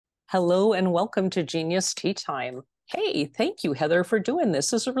Hello and welcome to Genius Tea Time. Hey, thank you, Heather, for doing this.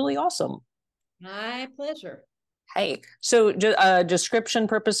 This is really awesome. My pleasure. Hey, so description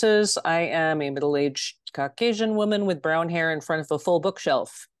purposes, I am a middle-aged Caucasian woman with brown hair in front of a full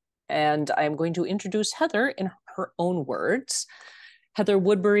bookshelf. And I'm going to introduce Heather in her own words. Heather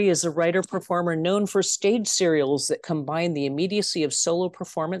Woodbury is a writer-performer known for stage serials that combine the immediacy of solo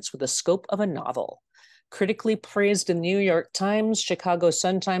performance with the scope of a novel. Critically praised in the New York Times, Chicago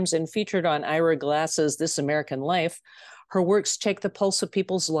Sun-Times, and featured on Ira Glass's This American Life, her works take the pulse of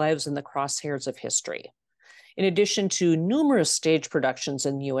people's lives in the crosshairs of history. In addition to numerous stage productions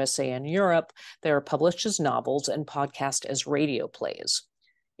in the USA and Europe, they are published as novels and podcast as radio plays.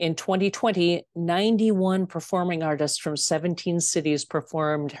 In 2020, 91 performing artists from 17 cities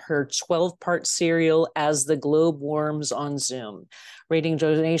performed her 12-part serial As the Globe Warms on Zoom, raising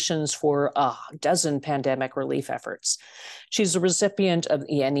donations for a dozen pandemic relief efforts. She's a recipient of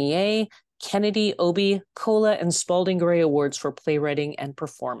the NEA, Kennedy, Obie, Cola, and Spalding Gray Awards for playwriting and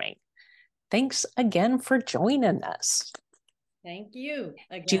performing. Thanks again for joining us. Thank you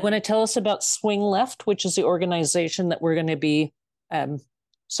again. Do you want to tell us about Swing Left, which is the organization that we're going to be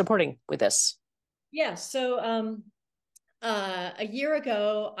supporting with this? Yes. So a year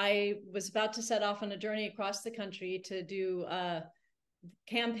ago, I was about to set off on a journey across the country to do a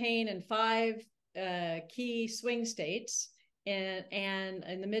campaign in 5 key swing states and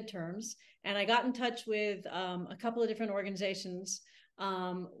in the midterms. And I got in touch with a couple of different organizations.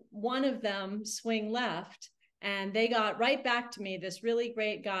 One of them, Swing Left, and they got right back to me. This really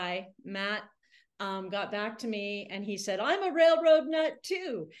great guy, Matt, got back to me and he said, I'm a railroad nut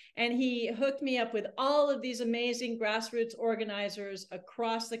too. And he hooked me up with all of these amazing grassroots organizers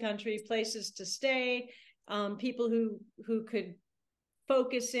across the country, places to stay, people who could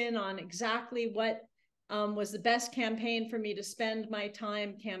focus in on exactly what was the best campaign for me to spend my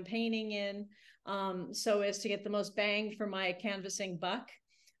time campaigning in, so as to get the most bang for my canvassing buck.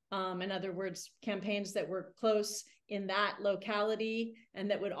 In other words, campaigns that were close in that locality and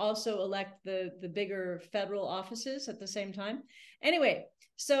that would also elect the bigger federal offices at the same time. Anyway,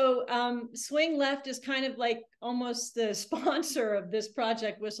 so Swing Left is kind of like almost the sponsor of this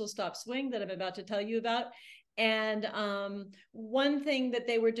project, Whistle.Stop.Swing, that I'm about to tell you about. And one thing that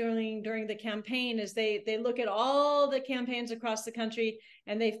they were doing during the campaign is they look at all the campaigns across the country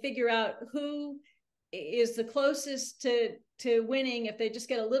and they figure out who is the closest to winning if they just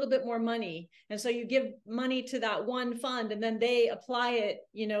get a little bit more money. And so you give money to that one fund and then they apply it,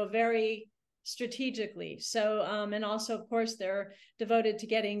 very strategically. So, and also, of course, they're devoted to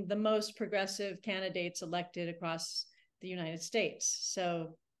getting the most progressive candidates elected across the United States.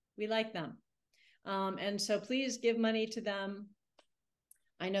 So we like them. And so please give money to them.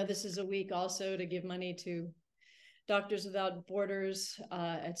 I know this is a week also to give money to Doctors Without Borders,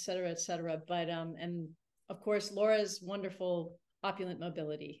 et cetera. But, and of course, Laura's wonderful Opulent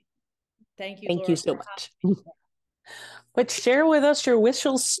Mobility. Thank you, Thank Laura. you so much. But share with us your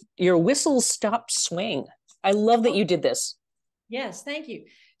Whistle.Stop.Swing. I love that you did this. Yes, thank you.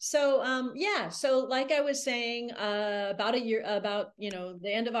 So so like I was saying, about the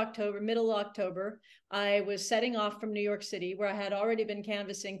end of October, middle of October, I was setting off from New York City, where I had already been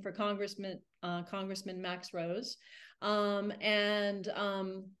canvassing for Congressman Max Rose,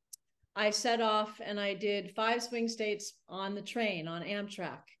 I set off and I did 5 swing states on the train on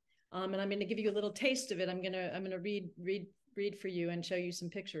Amtrak, and I'm going to give you a little taste of it. I'm going to read for you and show you some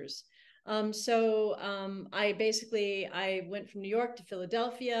pictures. I went from New York to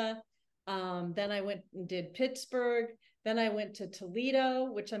Philadelphia. Then I went and did Pittsburgh. Then I went to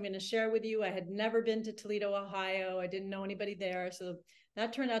Toledo, which I'm going to share with you. I had never been to Toledo, Ohio. I didn't know anybody there. So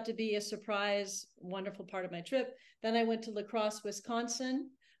that turned out to be a surprise, wonderful part of my trip. Then I went to La Crosse, Wisconsin.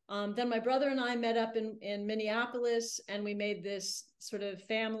 Then my brother and I met up in Minneapolis, and we made this sort of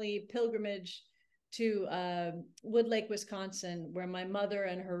family pilgrimage to Woodlake, Wisconsin, where my mother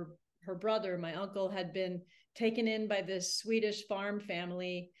and her brother, my uncle, had been taken in by this Swedish farm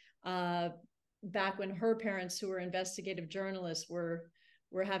family back when her parents, who were investigative journalists, were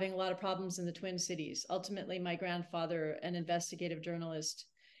having a lot of problems in the Twin Cities. Ultimately, my grandfather, an investigative journalist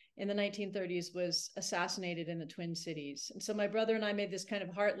in the 1930s, was assassinated in the Twin Cities. And so my brother and I made this kind of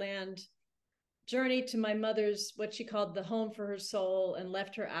heartland journey to my mother's, what she called the home for her soul, and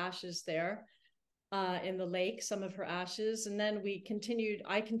left her ashes there. In the lake, some of her ashes. And then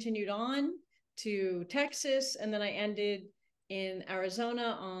I continued on to Texas, and then I ended in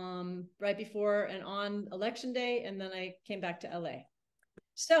Arizona right before and on election day, and then I came back to LA.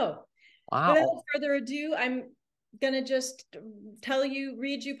 So without further ado, I'm gonna just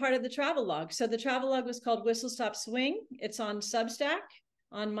read you part of the travelogue. So the travelogue was called Whistle Stop Swing. It's on Substack.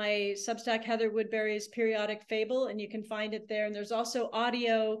 on my Substack, Heather Woodbury's Periodic Fable, and you can find it there. And there's also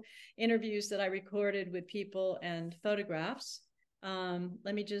audio interviews that I recorded with people and photographs.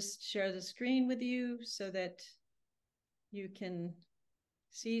 Let me just share the screen with you so that you can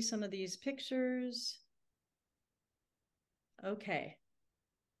see some of these pictures. Okay.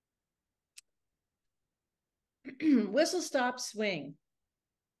 Whistle.Stop.Swing,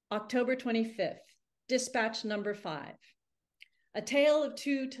 October 25th, dispatch number 5. A tale of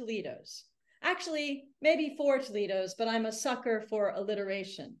 2 Toledos. Actually, maybe 4 Toledos, but I'm a sucker for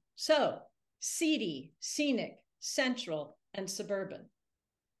alliteration. So, seedy, scenic, central, and suburban.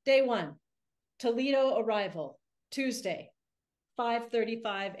 Day 1, Toledo arrival, Tuesday,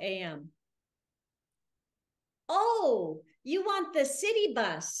 5:35 a.m. Oh, you want the city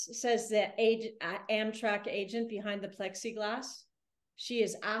bus, says the Amtrak agent behind the plexiglass. She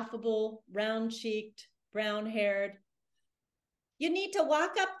is affable, round-cheeked, brown-haired. You need to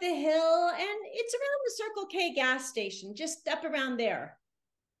walk up the hill, and it's around the Circle K gas station, just up around there.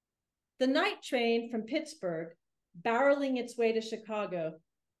 The night train from Pittsburgh, barreling its way to Chicago,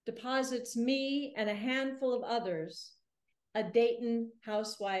 deposits me and a handful of others, a Dayton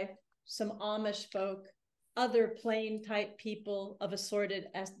housewife, some Amish folk, other plain type people of assorted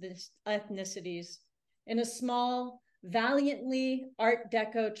ethnicities, in a small, valiantly Art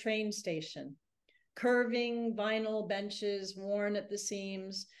Deco train station. Curving vinyl benches worn at the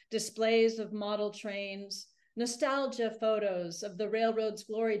seams, displays of model trains, nostalgia photos of the railroad's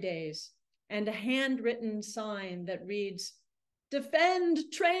glory days, and a handwritten sign that reads,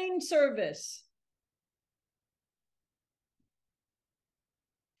 "Defend train service."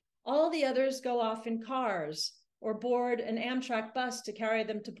 All the others go off in cars or board an Amtrak bus to carry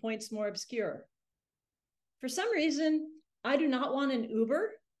them to points more obscure. For some reason, I do not want an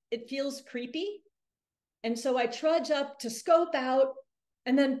Uber. It feels creepy. And so I trudge up to scope out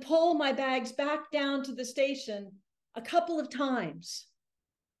and then pull my bags back down to the station a couple of times.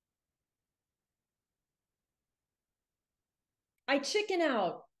 I chicken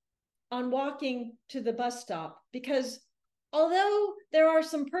out on walking to the bus stop because although there are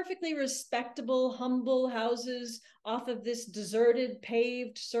some perfectly respectable, humble houses off of this deserted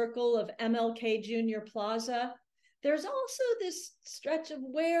paved circle of MLK Jr. Plaza, there's also this stretch of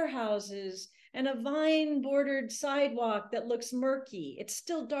warehouses and a vine-bordered sidewalk that looks murky. It's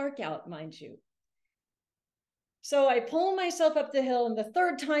still dark out, mind you. So I pull myself up the hill, and the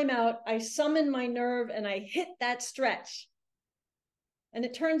third time out, I summon my nerve and I hit that stretch. And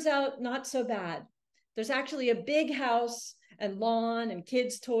it turns out not so bad. There's actually a big house and lawn and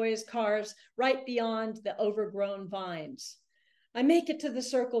kids' toys, cars right beyond the overgrown vines. I make it to the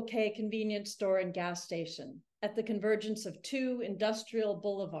Circle K convenience store and gas station at the convergence of 2 industrial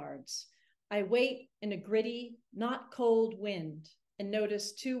boulevards. I wait in a gritty, not cold wind and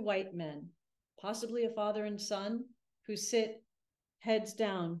notice 2 white men, possibly a father and son, who sit heads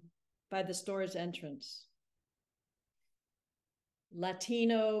down by the store's entrance.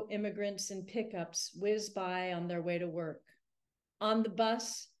 Latino immigrants in pickups whiz by on their way to work. On the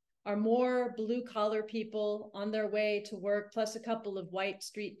bus are more blue-collar people on their way to work, plus a couple of white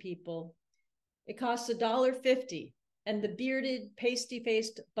street people. It costs $1.50, and the bearded,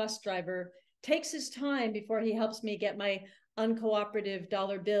 pasty-faced bus driver takes his time before he helps me get my uncooperative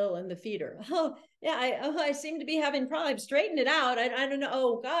dollar bill in the feeder. Oh, yeah, I seem to be having problems. Straighten it out. I don't know.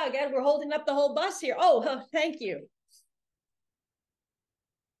 Oh, God, we're holding up the whole bus here. Oh, thank you.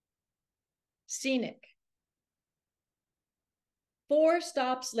 Scenic. 4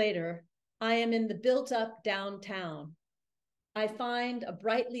 stops later, I am in the built-up downtown. I find a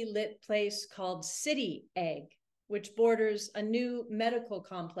brightly lit place called City Egg, which borders a new medical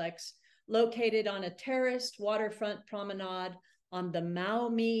complex located on a terraced waterfront promenade on the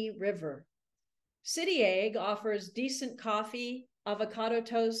Maumee River. City Egg offers decent coffee, avocado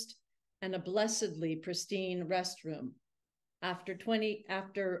toast, and a blessedly pristine restroom.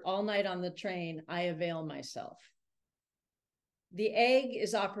 After all night on the train, I avail myself. The Egg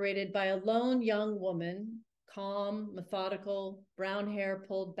is operated by a lone young woman, calm, methodical, brown hair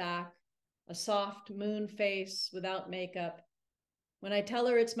pulled back, a soft moon face without makeup. When I tell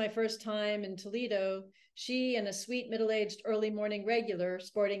her it's my first time in Toledo, she and a sweet middle-aged early morning regular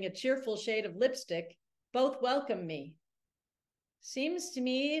sporting a cheerful shade of lipstick both welcome me. Seems to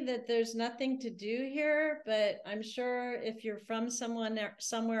me that there's nothing to do here, but I'm sure if you're from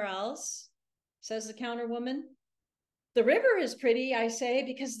somewhere else, says the counterwoman. The river is pretty, I say,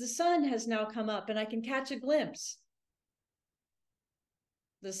 because the sun has now come up and I can catch a glimpse.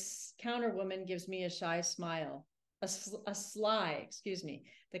 This counterwoman gives me a shy smile, the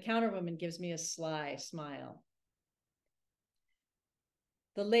counterwoman gives me a sly smile.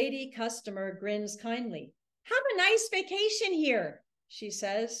 The lady customer grins kindly. Have a nice vacation here, she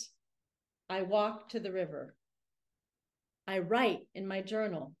says. I walk to the river. I write in my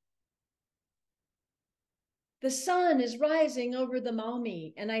journal. The sun is rising over the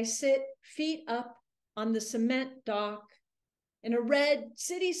Maumee, and I sit feet up on the cement dock in a red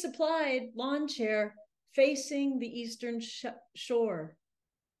city-supplied lawn chair facing the eastern shore.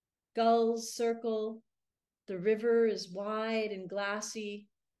 Gulls circle. The river is wide and glassy,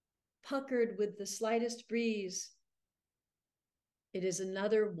 puckered with the slightest breeze. It is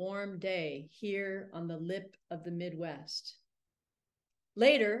another warm day here on the lip of the Midwest.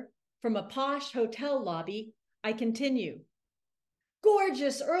 Later, from a posh hotel lobby, I continue.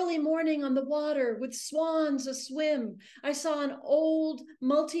 Gorgeous early morning on the water with swans aswim. I saw an old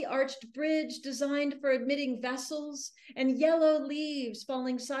multi-arched bridge designed for admitting vessels and yellow leaves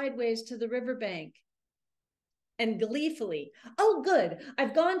falling sideways to the riverbank. And gleefully, oh good,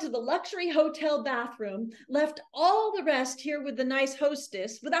 I've gone to the luxury hotel bathroom, left all the rest here with the nice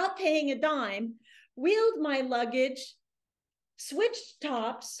hostess without paying a dime, wheeled my luggage, switched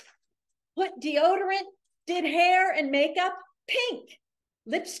tops, put deodorant, did hair and makeup, pink,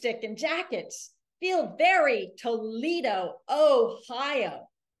 lipstick and jackets, feel very Toledo, Ohio.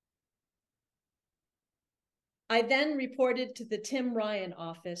 I then reported to the Tim Ryan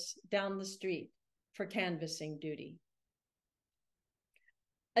office down the street for canvassing duty.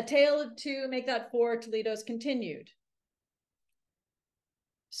 A tale of two, make that four, Toledo's continued.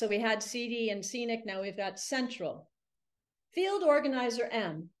 So we had seedy and scenic, now we've got central. Field organizer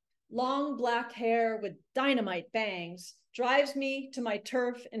M, long black hair with dynamite bangs, drives me to my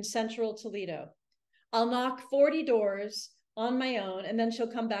turf in central Toledo. I'll knock 40 doors on my own, and then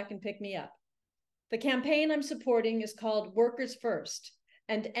she'll come back and pick me up. The campaign I'm supporting is called Workers First,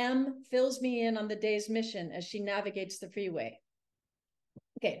 and M fills me in on the day's mission as she navigates the freeway.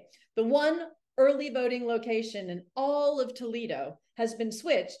 Okay, the one early voting location in all of Toledo has been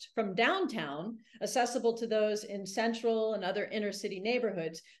switched from downtown, accessible to those in central and other inner city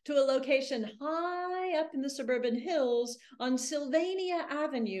neighborhoods, to a location high up in the suburban hills on Sylvania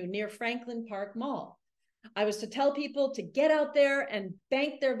Avenue near Franklin Park Mall. I was to tell people to get out there and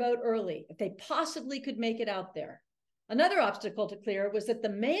bank their vote early if they possibly could make it out there. Another obstacle to clear was that the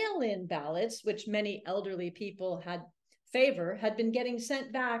mail-in ballots, which many elderly people had been getting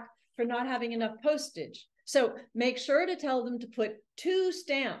sent back for not having enough postage. So make sure to tell them to put 2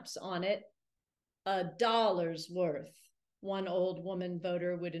 stamps on it, $1's worth, one old woman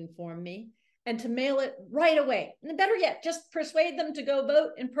voter would inform me, and to mail it right away. And better yet, just persuade them to go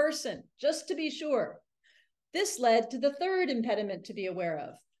vote in person, just to be sure. This led to the third impediment to be aware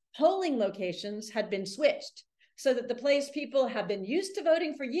of. Polling locations had been switched so that the place people have been used to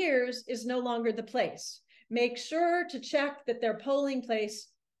voting for years is no longer the place. Make sure to check that their polling place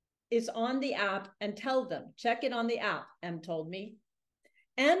is on the app and tell them, check it on the app, M told me.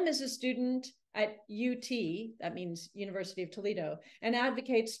 M is a student at UT, that means University of Toledo, and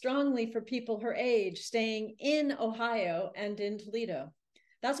advocates strongly for people her age staying in Ohio and in Toledo.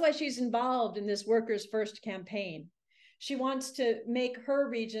 That's why she's involved in this Workers First campaign. She wants to make her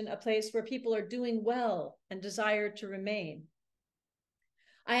region a place where people are doing well and desire to remain.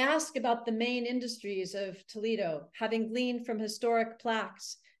 I ask about the main industries of Toledo, having gleaned from historic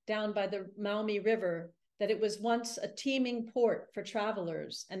plaques down by the Maumee River that it was once a teeming port for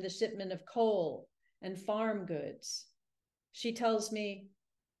travelers and the shipment of coal and farm goods. She tells me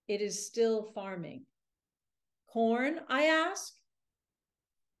it is still farming. Corn, I ask?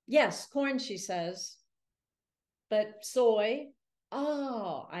 Yes, corn, she says. But soy?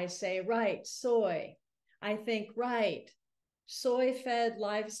 Oh, I say, right, soy. I think, right, soy-fed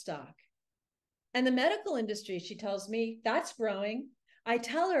livestock. And the medical industry, she tells me, that's growing. I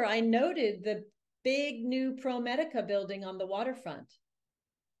tell her I noted the big new ProMedica building on the waterfront.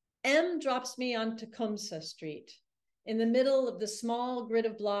 M drops me on Tecumseh Street, in the middle of the small grid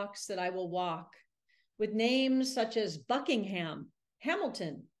of blocks that I will walk, with names such as Buckingham,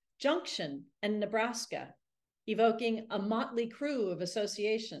 Hamilton, Junction, and Nebraska, evoking a motley crew of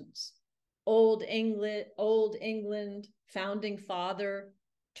associations. Old England, Founding Father,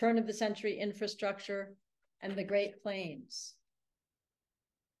 turn of the century infrastructure, and the Great Plains.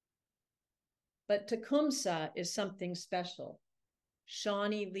 But Tecumseh is something special.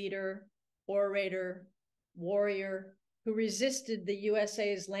 Shawnee leader, orator, warrior, who resisted the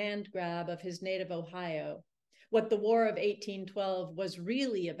USA's land grab of his native Ohio. What the War of 1812 was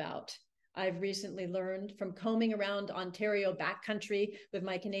really about, I've recently learned from combing around Ontario backcountry with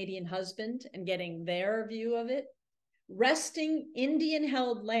my Canadian husband and getting their view of it. Wresting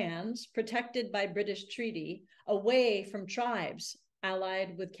Indian-held lands protected by British treaty away from tribes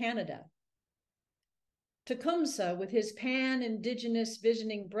allied with Canada. Tecumseh, with his pan-indigenous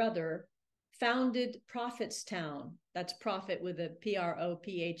visioning brother, founded Prophetstown. That's prophet with a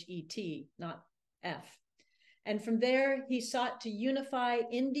Prophet, not F. And from there, he sought to unify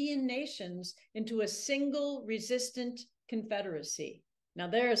Indian nations into a single resistant confederacy. Now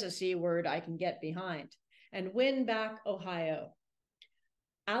there's a C word I can get behind. And win back Ohio.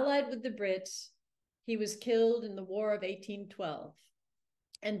 Allied with the Brits, he was killed in the War of 1812.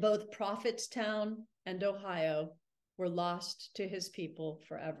 And both Prophetstown and Ohio were lost to his people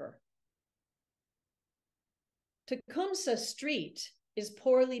forever. Tecumseh Street is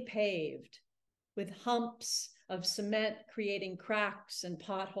poorly paved, with humps of cement creating cracks and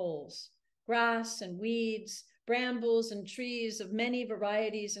potholes. Grass and weeds, brambles and trees of many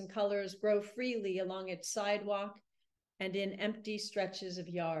varieties and colors grow freely along its sidewalk and in empty stretches of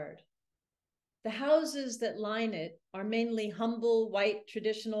yard. The houses that line it are mainly humble, white,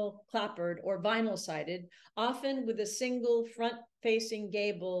 traditional clapboard or vinyl sided, often with a single front-facing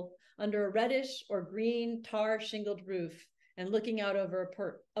gable under a reddish or green tar shingled roof and looking out over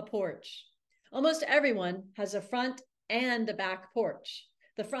a porch. Almost everyone has a front and a back porch.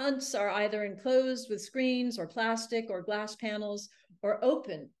 The fronts are either enclosed with screens or plastic or glass panels, or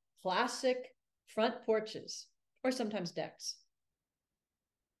open, classic front porches, or sometimes decks.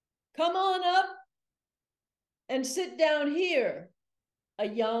 Come on up and sit down here, a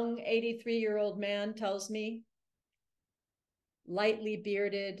young 83-year-old man tells me. Lightly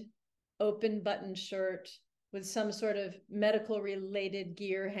bearded, open button shirt with some sort of medical related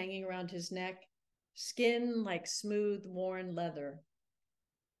gear hanging around his neck, skin like smooth, worn leather.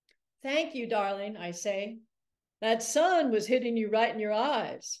 Thank you, darling, I say. That sun was hitting you right in your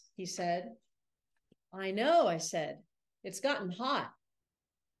eyes, he said. I know, I said. It's gotten hot.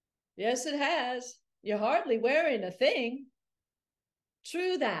 Yes, it has. You're hardly wearing a thing.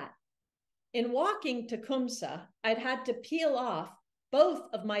 True that. In walking to Tecumseh, I'd had to peel off both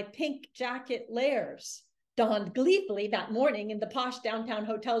of my pink jacket layers, donned gleefully that morning in the posh downtown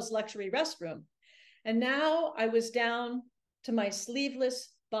hotel's luxury restroom. And now I was down to my sleeveless,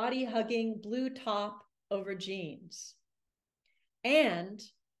 body-hugging blue top over jeans. And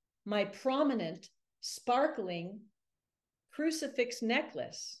my prominent, sparkling crucifix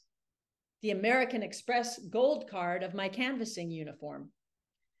necklace, the American Express gold card of my canvassing uniform.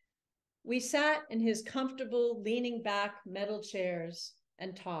 We sat in his comfortable, leaning back metal chairs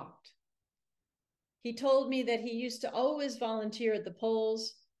and talked. He told me that he used to always volunteer at the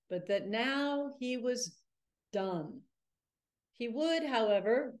polls, but that now he was done. He would,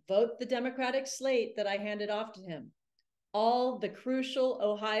 however, vote the Democratic slate that I handed off to him. All the crucial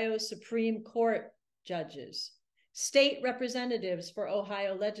Ohio Supreme Court judges, state representatives for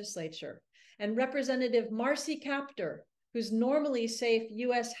Ohio legislature, and Representative Marcy Kaptur, whose normally safe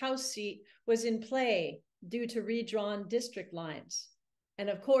U.S. House seat was in play due to redrawn district lines. And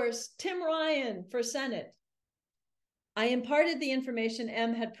of course, Tim Ryan for Senate. I imparted the information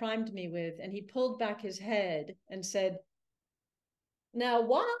M had primed me with, and he pulled back his head and said, now,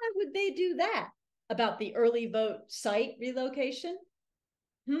 why would they do that about the early vote site relocation?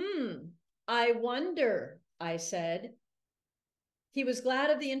 I wonder, I said. He was glad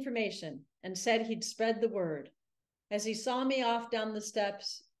of the information and said he'd spread the word. As he saw me off down the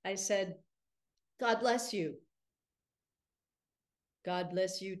steps, I said, God bless you. God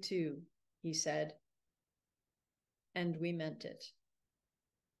bless you too, he said. And we meant it.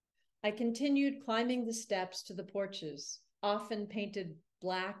 I continued climbing the steps to the porches, often painted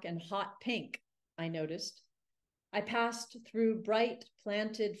black and hot pink, I noticed. I passed through bright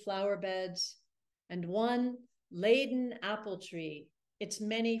planted flower beds and one laden apple tree, its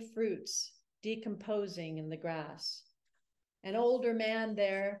many fruits decomposing in the grass. An older man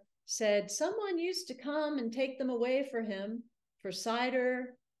there said someone used to come and take them away for him for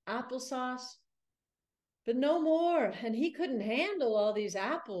cider, applesauce, but no more, and he couldn't handle all these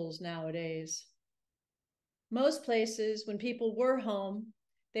apples nowadays. Most places, when people were home,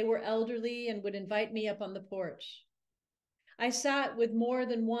 they were elderly and would invite me up on the porch. I sat with more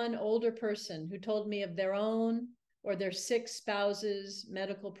than one older person who told me of their own or their sick spouses'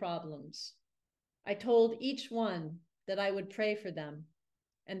 medical problems. I told each one that I would pray for them,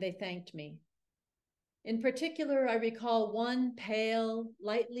 and they thanked me. In particular, I recall one pale,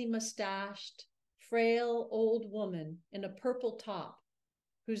 lightly mustached, frail old woman in a purple top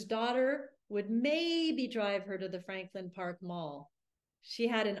whose daughter would maybe drive her to the Franklin Park Mall. She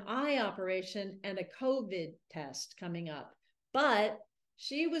had an eye operation and a COVID test coming up, but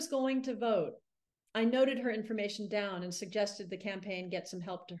she was going to vote. I noted her information down and suggested the campaign get some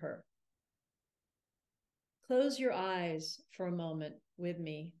help to her. Close your eyes for a moment with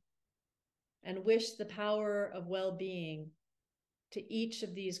me and wish the power of well-being to each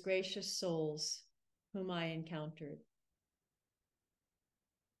of these gracious souls whom I encountered.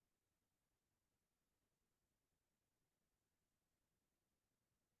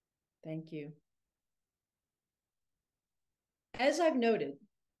 Thank you. As I've noted,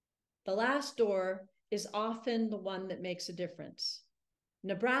 the last door is often the one that makes a difference.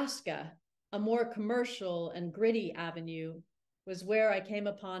 Nebraska, a more commercial and gritty avenue, was where I came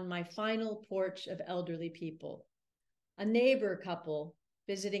upon my final porch of elderly people. A neighbor couple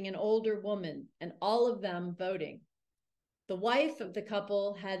visiting an older woman, and all of them voting. The wife of the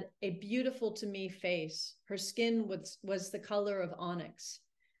couple had a beautiful to me face. Her skin was the color of onyx,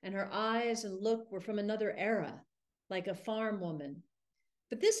 and her eyes and look were from another era, like a farm woman.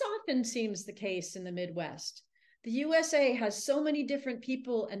 But this often seems the case in the Midwest. The USA has so many different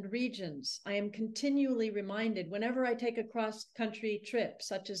people and regions. I am continually reminded whenever I take a cross-country trip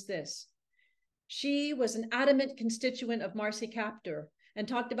such as this. She was an adamant constituent of Marcy Kaptur and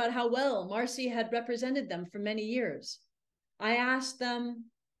talked about how well Marcy had represented them for many years. I asked them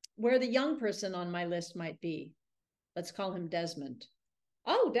where the young person on my list might be. Let's call him Desmond.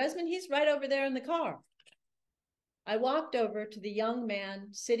 Oh, Desmond, he's right over there in the car. I walked over to the young man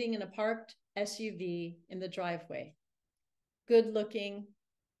sitting in a parked SUV in the driveway. Good looking,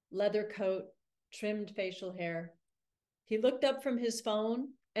 leather coat, trimmed facial hair. He looked up from his phone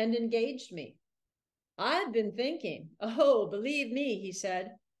and engaged me. I've been thinking. Oh, believe me, he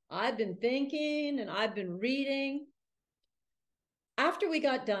said. I've been thinking and I've been reading. After we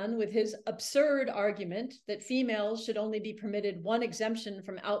got done with his absurd argument that females should only be permitted one exemption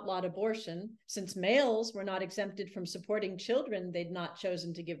from outlawed abortion, since males were not exempted from supporting children they'd not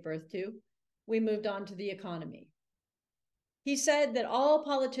chosen to give birth to, we moved on to the economy. He said that all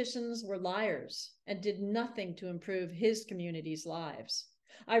politicians were liars and did nothing to improve his community's lives.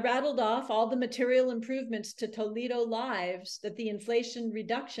 I rattled off all the material improvements to Toledo lives that the Inflation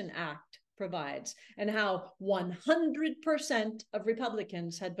Reduction Act provides, and how 100% of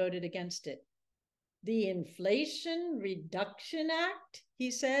Republicans had voted against it. The Inflation Reduction Act, he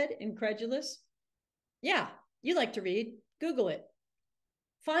said, incredulous. Yeah, you like to read. Google it.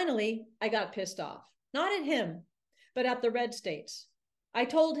 Finally, I got pissed off. Not at him, but at the red states. I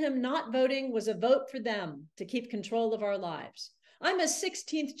told him not voting was a vote for them to keep control of our lives. I'm a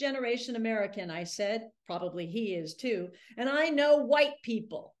 16th generation American, I said. Probably he is too. And I know white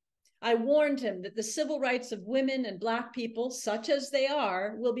people. I warned him that the civil rights of women and Black people, such as they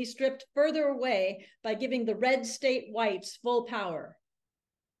are, will be stripped further away by giving the red state whites full power.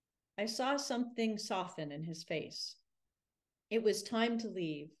 I saw something soften in his face. It was time to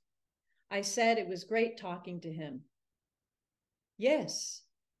leave. I said it was great talking to him. Yes,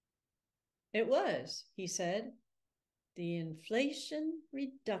 it was, he said. The Inflation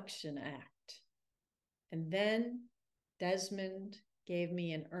Reduction Act. And then Desmond gave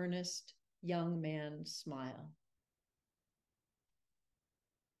me an earnest young man's smile.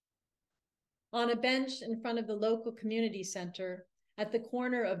 On a bench in front of the local community center at the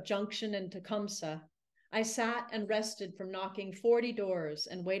corner of Junction and Tecumseh, I sat and rested from knocking 40 doors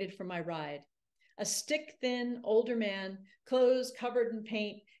and waited for my ride. A stick-thin older man, clothes covered in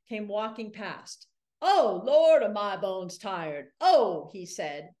paint, came walking past. Oh, Lord, are my bones tired. Oh, he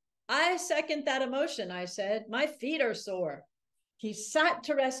said. I second that emotion, I said. My feet are sore. He sat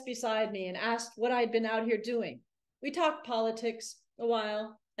to rest beside me and asked what I'd been out here doing. We talked politics a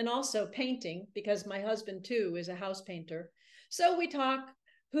while and also painting, because my husband, too, is a house painter. So we talked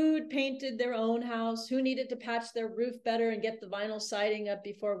who'd painted their own house, who needed to patch their roof better and get the vinyl siding up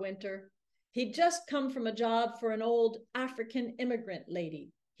before winter. He'd just come from a job for an old African immigrant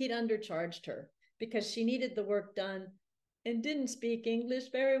lady. He'd undercharged her because she needed the work done and didn't speak English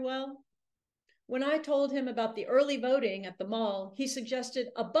very well. When I told him about the early voting at the mall, he suggested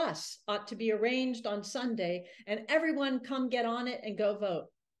a bus ought to be arranged on Sunday and everyone come get on it and go vote.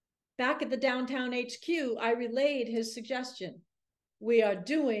 Back at the downtown HQ, I relayed his suggestion. We are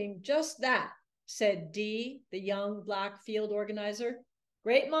doing just that, said Dee, the young Black field organizer.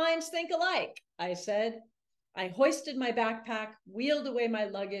 Great minds think alike, I said. I hoisted my backpack, wheeled away my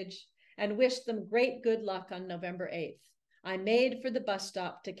luggage, and wished them great good luck on November 8th. I made for the bus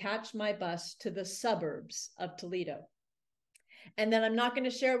stop to catch my bus to the suburbs of Toledo. And then I'm not going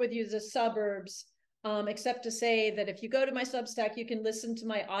to share with you the suburbs, except to say that if you go to my Substack, you can listen to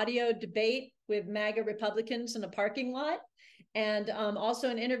my audio debate with MAGA Republicans in a parking lot, and also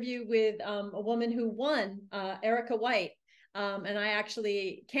an interview with a woman who won, Erica White. And I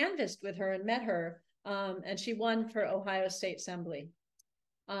actually canvassed with her and met her, and she won for Ohio State Assembly.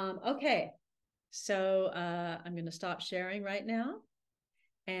 Okay, So I'm going to stop sharing right now,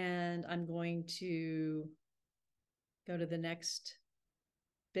 and I'm going to go to the next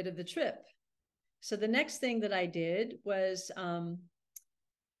bit of the trip. So the next thing that I did was,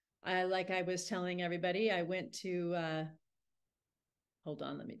 like I was telling everybody, I went to, hold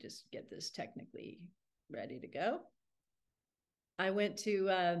on, let me just get this technically ready to go. I went to,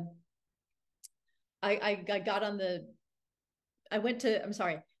 I got on the, I went to, I'm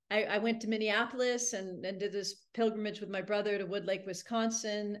sorry, I went to Minneapolis and did this pilgrimage with my brother to Woodlake,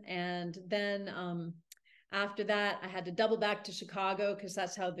 Wisconsin. And then after that, I had to double back to Chicago because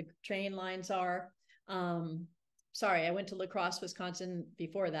that's how the train lines are. Sorry, I went to La Crosse, Wisconsin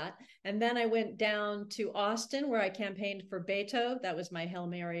before that. And then I went down to Austin where I campaigned for Beto. That was my Hail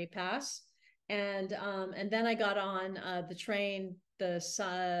Mary pass. And then I got on the train, the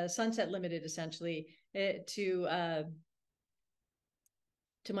Sunset Limited, essentially, to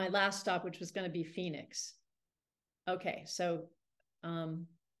my last stop, which was going to be Phoenix. Okay, so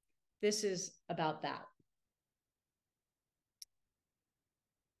this is about that.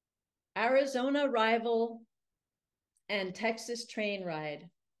 Arizona rival and Texas train ride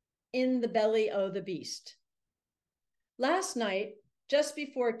in the belly o' the beast. Last night, just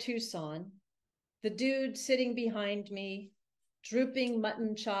before Tucson, the dude sitting behind me, drooping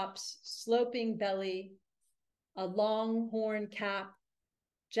mutton chops, sloping belly, a longhorn cap,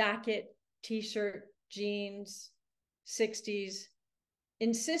 jacket, t-shirt, jeans, 60s,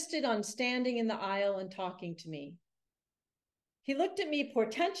 insisted on standing in the aisle and talking to me. He looked at me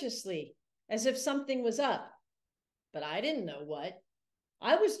portentously, as if something was up, but I didn't know what.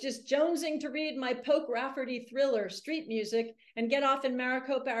 I was just jonesing to read my Poke Rafferty thriller, Street Music, and get off in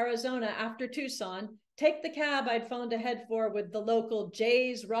Maricopa, Arizona after Tucson, take the cab I'd phoned ahead for with the local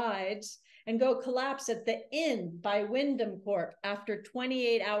Jay's Rides, and go collapse at the Inn by Wyndham Corp after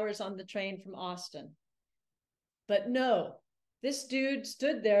 28 hours on the train from Austin. But no, this dude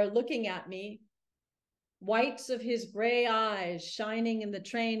stood there looking at me, whites of his gray eyes shining in the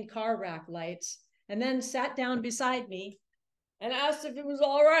train car rack lights, and then sat down beside me and asked if it was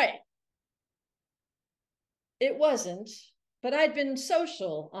all right. It wasn't, but I'd been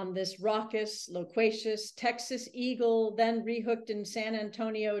social on this raucous, loquacious Texas Eagle, then rehooked in San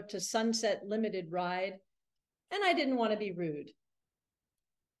Antonio to Sunset Limited ride, and I didn't want to be rude.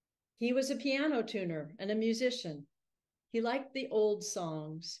 He was a piano tuner and a musician. He liked the old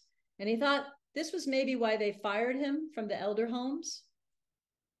songs, and he thought this was maybe why they fired him from the elder homes.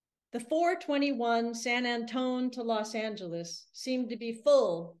 The 421 San Antone to Los Angeles seemed to be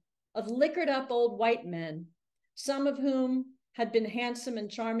full of liquored up old white men, some of whom had been handsome and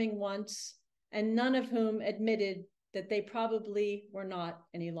charming once, and none of whom admitted that they probably were not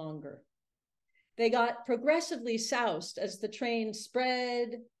any longer. They got progressively soused as the train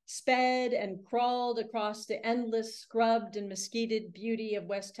sped, and crawled across the endless, scrubbed and mesquited beauty of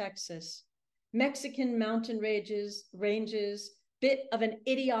West Texas. Mexican mountain ranges, bit of an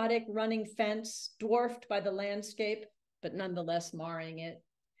idiotic running fence, dwarfed by the landscape, but nonetheless marring it.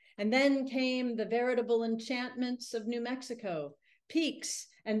 And then came the veritable enchantments of New Mexico, peaks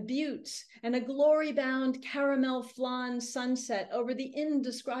and buttes, and a glory-bound caramel flan sunset over the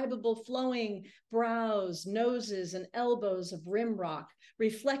indescribable flowing brows, noses, and elbows of rim rock,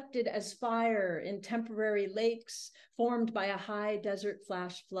 reflected as fire in temporary lakes formed by a high desert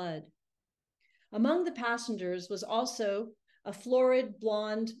flash flood. Among the passengers was also a florid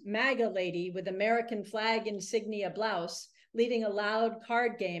blonde MAGA lady with American flag insignia blouse, leading a loud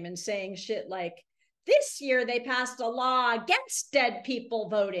card game and saying shit like, "This year they passed a law against dead people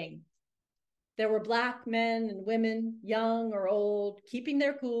voting." There were Black men and women, young or old, keeping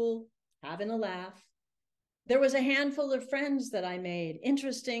their cool, having a laugh. There was a handful of friends that I made,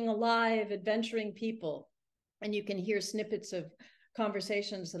 interesting, alive, adventuring people. And you can hear snippets of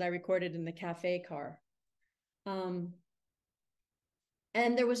conversations that I recorded in the cafe car. And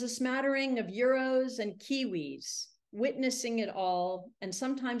there was a smattering of Euros and Kiwis, witnessing it all and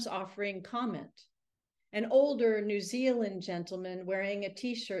sometimes offering comment. An older New Zealand gentleman wearing a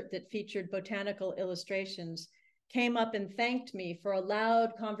t-shirt that featured botanical illustrations came up and thanked me for a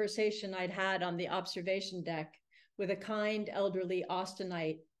loud conversation I'd had on the observation deck with a kind elderly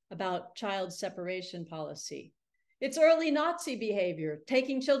Austinite about child separation policy. It's early Nazi behavior,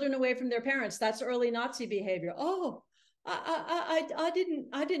 taking children away from their parents. That's early Nazi behavior. Oh, I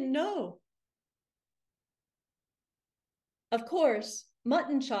didn't know. Of course,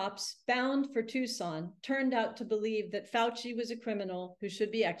 mutton chops bound for Tucson turned out to believe that Fauci was a criminal who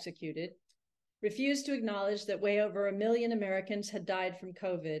should be executed, refused to acknowledge that way over 1 million Americans had died from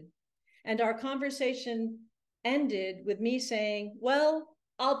COVID. And our conversation ended with me saying, "Well,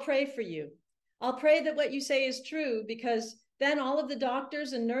 I'll pray for you. I'll pray that what you say is true, because then all of the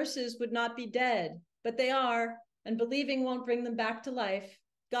doctors and nurses would not be dead, but they are, and believing won't bring them back to life.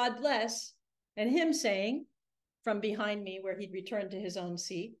 God bless. And him saying, from behind me where he'd returned to his own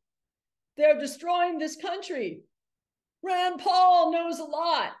seat, they're destroying this country. Rand Paul knows a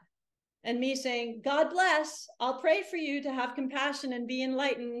lot. And me saying, God bless. I'll pray for you to have compassion and be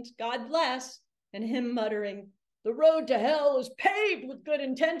enlightened. God bless. And him muttering, the road to hell is paved with good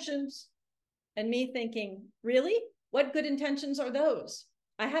intentions. And me thinking, really? What good intentions are those?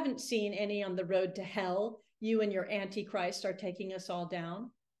 I haven't seen any on the road to hell. You and your Antichrist are taking us all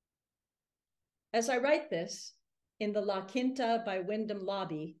down. As I write this, in the La Quinta by Wyndham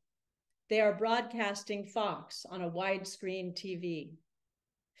lobby, they are broadcasting Fox on a widescreen TV.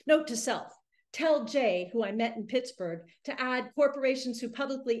 Note to self, tell Jay, who I met in Pittsburgh, to add corporations who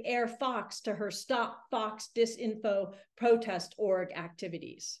publicly air Fox to her Stop Fox Disinfo protest org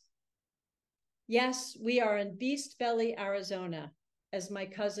activities. Yes, we are in Beast Belly, Arizona, as my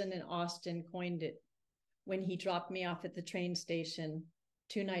cousin in Austin coined it when he dropped me off at the train station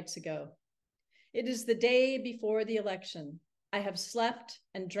 2 nights ago. It is the day before the election. I have slept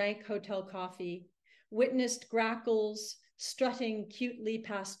and drank hotel coffee, witnessed grackles strutting cutely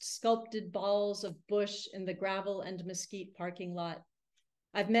past sculpted balls of bush in the gravel and mesquite parking lot.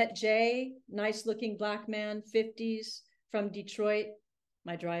 I've met Jay, nice-looking black man, 50s, from Detroit,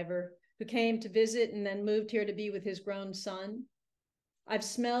 my driver, who came to visit and then moved here to be with his grown son. I've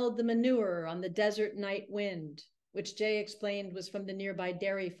smelled the manure on the desert night wind, which Jay explained was from the nearby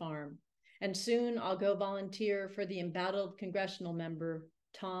dairy farm. And soon I'll go volunteer for the embattled congressional member,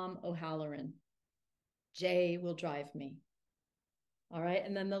 Tom O'Halloran. Jay will drive me. All right,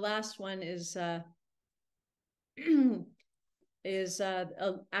 and then the last one is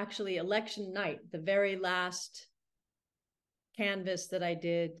actually election night, the very last canvas that I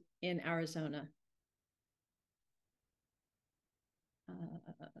did in Arizona.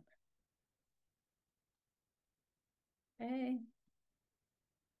 Okay.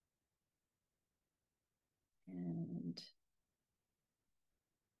 And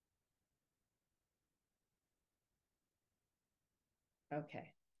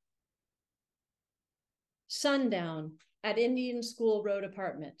okay. Sundown at Indian School Road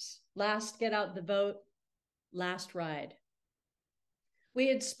Apartments. Last get out the vote, last ride. We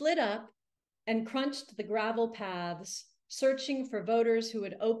had split up and crunched the gravel paths, searching for voters who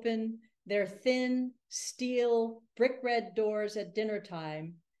would open their thin, steel, brick red doors at dinner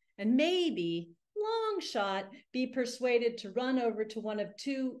time, and maybe, long shot, be persuaded to run over to one of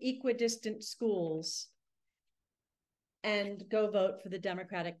 2 equidistant schools and go vote for the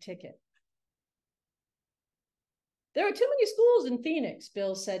Democratic ticket. There are too many schools in Phoenix,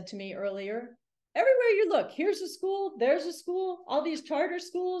 Bill said to me earlier. Everywhere you look, here's a school, there's a school, all these charter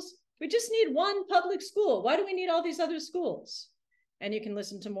schools. We just need one public school. Why do we need all these other schools? And you can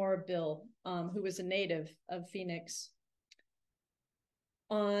listen to more of Bill, who was a native of Phoenix,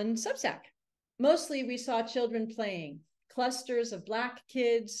 on Substack. Mostly we saw children playing, clusters of Black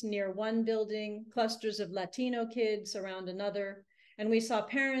kids near one building, clusters of Latino kids around another, and we saw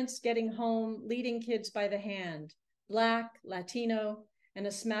parents getting home, leading kids by the hand, Black, Latino, and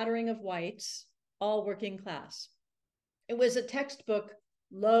a smattering of whites, all working class. It was a textbook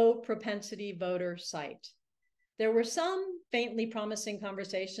low propensity voter site. There were some faintly promising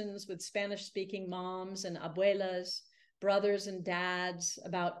conversations with Spanish-speaking moms and abuelas, brothers and dads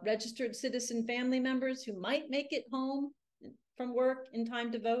about registered citizen family members who might make it home from work in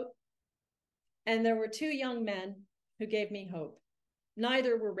time to vote. And there were 2 young men who gave me hope.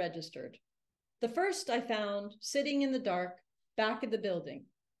 Neither were registered. The first I found sitting in the dark back of the building.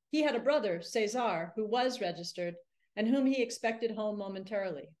 He had a brother, Cesar, who was registered and whom he expected home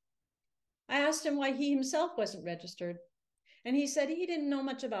momentarily. I asked him why he himself wasn't registered, and he said he didn't know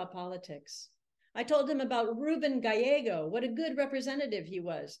much about politics. I told him about Ruben Gallego, what a good representative he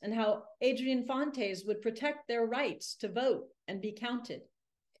was, and how Adrian Fontes would protect their rights to vote and be counted.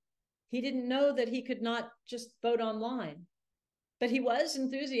 He didn't know that he could not just vote online, but he was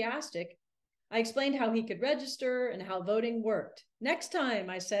enthusiastic. I explained how he could register and how voting worked. Next time,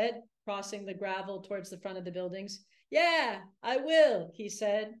 I said, crossing the gravel towards the front of the buildings. Yeah, I will, he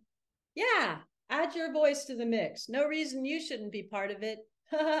said. Yeah, add your voice to the mix. No reason you shouldn't be part of it.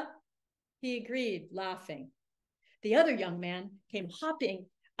 He agreed, laughing. The other young man came hopping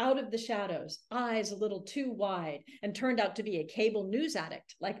out of the shadows, eyes a little too wide, and turned out to be a cable news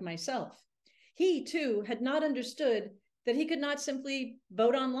addict like myself. He, too, had not understood that he could not simply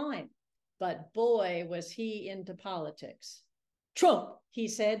vote online. But boy, was he into politics. Trump, he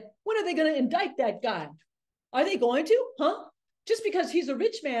said, when are they going to indict that guy? Are they going to? Huh? Just because he's a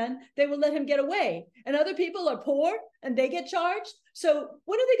rich man, they will let him get away. And other people are poor and they get charged. So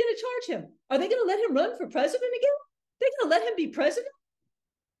when are they going to charge him? Are they going to let him run for president again? They're going to let him be president?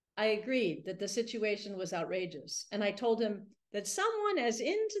 I agreed that the situation was outrageous. And I told him that someone as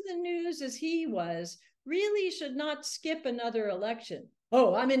into the news as he was really should not skip another election.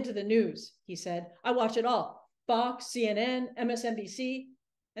 Oh, I'm into the news, he said. I watch it all. Fox, CNN, MSNBC.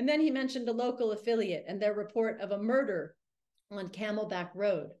 And then he mentioned a local affiliate and their report of a murder on Camelback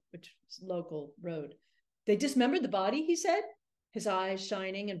Road, which is a local road. They dismembered the body, he said, his eyes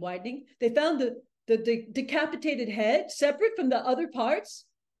shining and widening. They found the decapitated head separate from the other parts.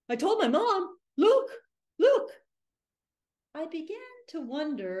 I told my mom, look. I began to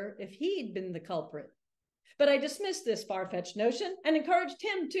wonder if he'd been the culprit. But I dismissed this far-fetched notion and encouraged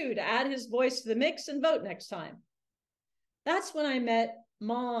him, too, to add his voice to the mix and vote next time. That's when I met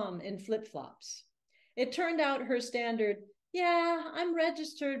Mom in flip-flops. It turned out her standard, yeah, I'm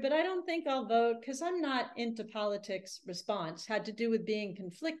registered, but I don't think I'll vote because I'm not into politics response had to do with being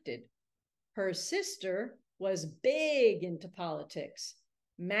conflicted. Her sister was big into politics,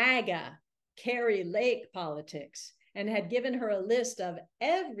 MAGA, Carrie Lake politics, and had given her a list of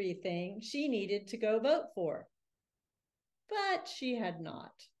everything she needed to go vote for. But she had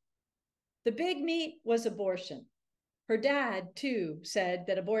not. The big meat was abortion. Her dad, too, said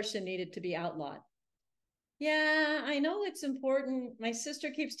that abortion needed to be outlawed. Yeah, I know it's important. My sister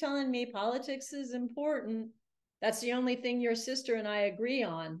keeps telling me politics is important. That's the only thing your sister and I agree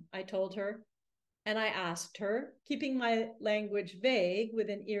on, I told her. And I asked her, keeping my language vague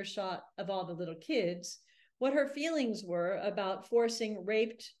within earshot of all the little kids, what her feelings were about forcing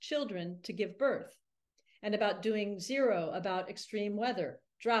raped children to give birth, and about doing zero about extreme weather,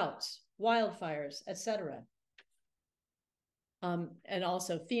 droughts, wildfires, etc. And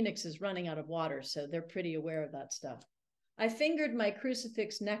also Phoenix is running out of water, so they're pretty aware of that stuff. I fingered my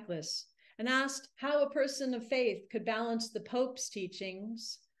crucifix necklace and asked how a person of faith could balance the Pope's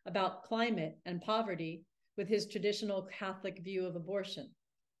teachings about climate and poverty with his traditional Catholic view of abortion.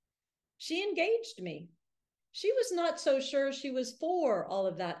 She engaged me. She was not so sure she was for all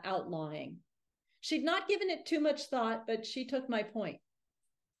of that outlawing. She'd not given it too much thought, but she took my point.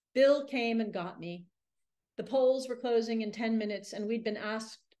 Bill came and got me. The polls were closing in 10 minutes, and we'd been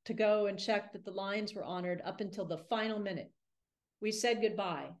asked to go and check that the lines were honored up until the final minute. We said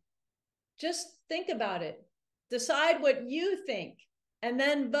goodbye. Just think about it. Decide what you think, and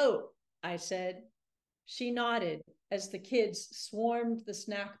then vote, I said. She nodded as the kids swarmed the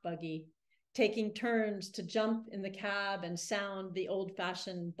snack buggy, taking turns to jump in the cab and sound the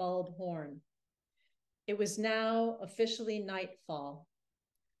old-fashioned bulb horn. It was now officially nightfall.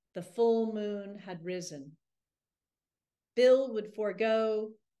 The full moon had risen. Bill would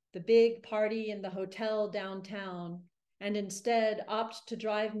forego the big party in the hotel downtown and instead opt to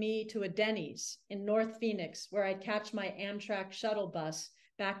drive me to a Denny's in North Phoenix, where I'd catch my Amtrak shuttle bus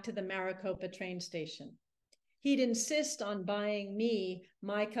back to the Maricopa train station. He'd insist on buying me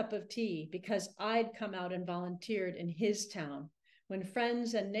my cup of tea because I'd come out and volunteered in his town when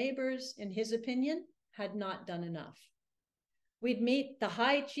friends and neighbors, in his opinion, had not done enough. We'd meet the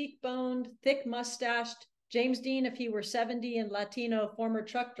high cheekboned, thick mustached James Dean if he were 70 and Latino former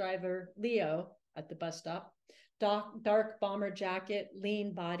truck driver Leo at the bus stop, dark bomber jacket,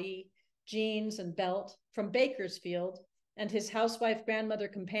 lean body, jeans and belt from Bakersfield, and his housewife grandmother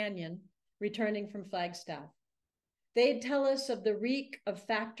companion returning from Flagstaff. They'd tell us of the reek of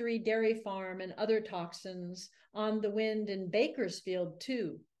factory dairy farm and other toxins on the wind in Bakersfield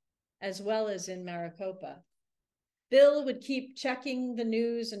too, as well as in Maricopa. Bill would keep checking the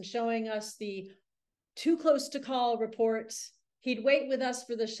news and showing us the too close to call reports. He'd wait with us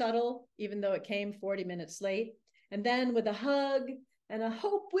for the shuttle, even though it came 40 minutes late. And then with a hug and a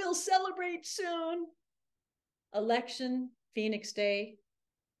hope we'll celebrate soon. Election, Phoenix Day,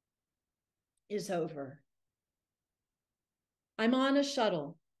 is over. I'm on a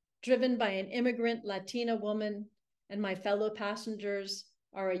shuttle driven by an immigrant Latina woman, and my fellow passengers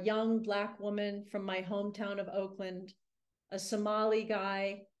are a young Black woman from my hometown of Oakland, a Somali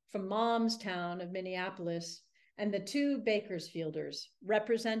guy from Mom's town of Minneapolis, and the two Bakersfielders,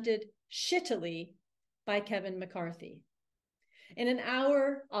 represented shittily by Kevin McCarthy. In an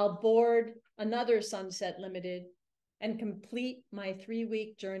hour, I'll board another Sunset Limited and complete my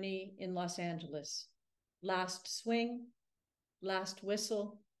 3-week journey in Los Angeles. Last swing, last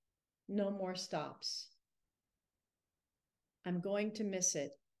whistle, no more stops. I'm going to miss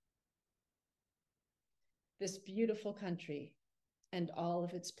it. This beautiful country and all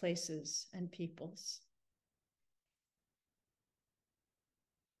of its places and peoples.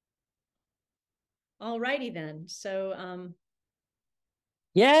 All righty then. So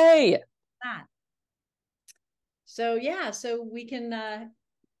Yay. That. So yeah, so we can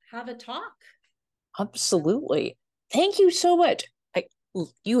have a talk. Absolutely. Thank you so much.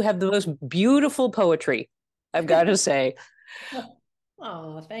 You have the most beautiful poetry, I've got to say.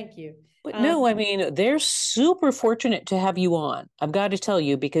 Oh, thank you. But no, I mean, they're super fortunate to have you on. I've got to tell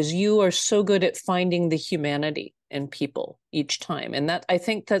you, because you are so good at finding the humanity in people each time. And that, I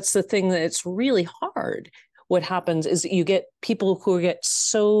think that's the thing that's really hard. What happens is that you get people who get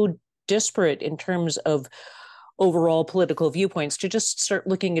so disparate in terms of overall political viewpoints to just start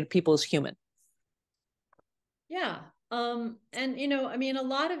looking at people as human. Yeah. And you know, I mean, a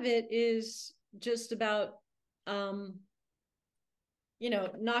lot of it is just about you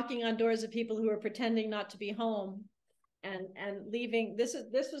know, knocking on doors of people who are pretending not to be home and leaving. This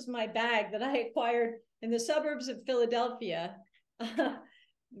was my bag that I acquired in the suburbs of Philadelphia,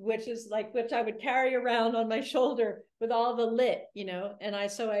 which I would carry around on my shoulder with all the lit, you know. And I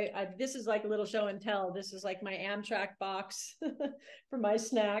this is like a little show and tell. This is like my Amtrak box for my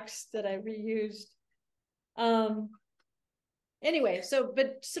snacks that I reused. Anyway, so,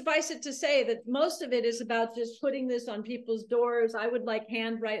 but suffice it to say that most of it is about just putting this on people's doors. I would like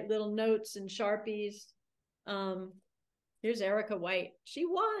handwrite little notes and Sharpies. Here's Erica White. She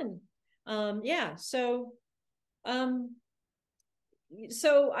won. Yeah. So I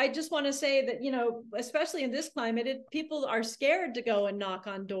just want to say that, you know, especially in this climate, people are scared to go and knock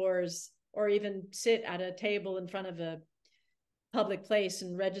on doors or even sit at a table in front of a public place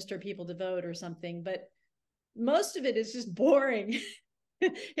and register people to vote or something. But most of it is just boring.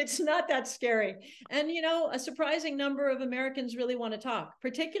 It's not that scary. And, you know, a surprising number of Americans really want to talk.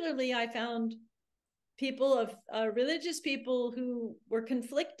 Particularly, I found people of religious people who were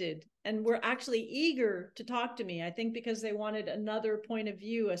conflicted and were actually eager to talk to me. I think because they wanted another point of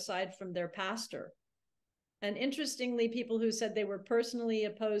view aside from their pastor. And interestingly, people who said they were personally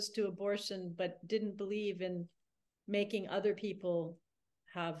opposed to abortion, but didn't believe in making other people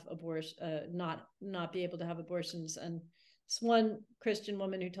have abortion, not be able to have abortions. And this one Christian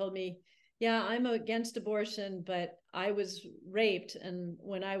woman who told me, yeah, I'm against abortion, but I was raped. And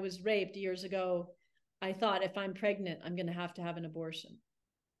when I was raped years ago, I thought if I'm pregnant, I'm going to have an abortion.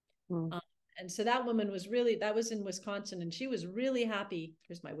 And so that woman was that was in Wisconsin, and she was really happy.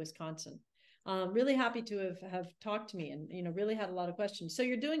 Here's my Wisconsin. Really happy to have talked to me, and, you know, really had a lot of questions. So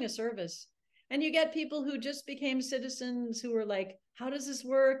you're doing a service. And you get people who just became citizens who were like, how does this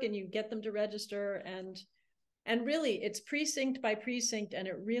work? And you get them to register. And really, it's precinct by precinct, and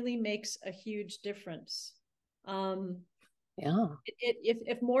it really makes a huge difference. Yeah.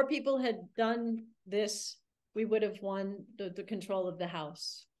 If more people had done this, we would have won the control of the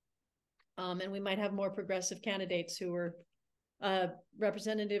House. And we might have more progressive candidates who were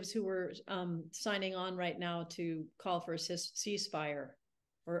representatives who were signing on right now to call for a ceasefire.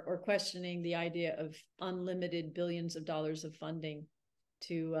 Or questioning the idea of unlimited billions of dollars of funding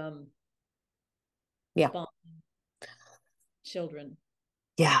to spawn children.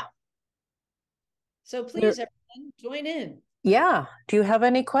 Yeah. So please, everyone, join in. Yeah. Do you have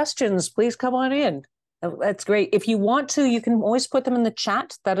any questions? Please come on in. That's great. If you want to, you can always put them in the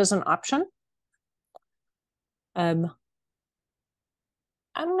chat. That is an option.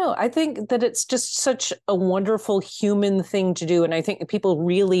 I don't know. I think that it's just such a wonderful human thing to do. And I think people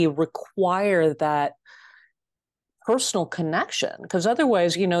really require that personal connection, because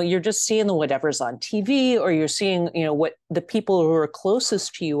otherwise, you know, you're just seeing the whatever's on TV, or you're seeing, you know, what the people who are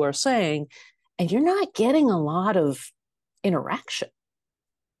closest to you are saying, and you're not getting a lot of interaction.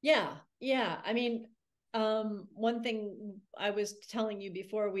 Yeah. Yeah. I mean, one thing I was telling you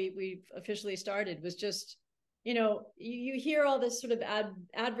before we officially started was just, you know, you hear all this sort of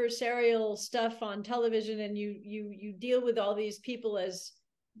adversarial stuff on television, and you deal with all these people as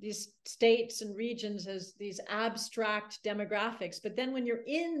these states and regions as these abstract demographics. But then when you're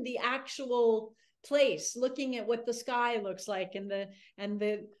in the actual place, looking at what the sky looks like and the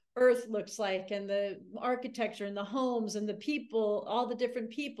earth looks like and the architecture and the homes and the people, all the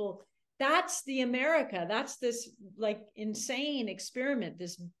different people, that's the America. That's this like insane experiment,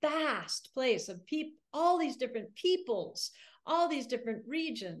 this vast place of people, all these different peoples, all these different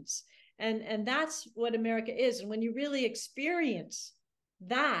regions. And that's what America is. And when you really experience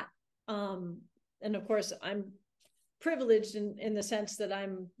that, and of course I'm privileged in the sense that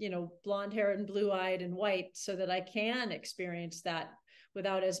I'm, you know, blonde hair and blue eyed and white, so that I can experience that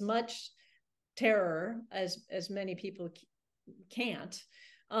without as much terror as many people can't.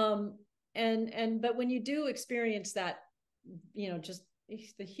 But when you do experience that, you know, just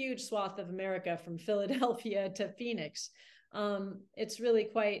the huge swath of America from Philadelphia to Phoenix, it's really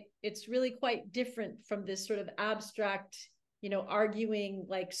quite different from this sort of abstract arguing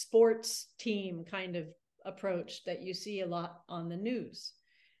like sports team kind of approach that you see a lot on the news.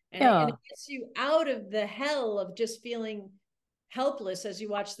 And, Yeah. it gets you out of the hell of just feeling helpless as you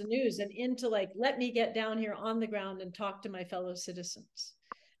watch the news and into like, let me get down here on the ground and talk to my fellow citizens.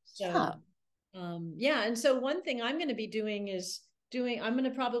 So, yeah. And so one thing I'm going to be doing is I'm going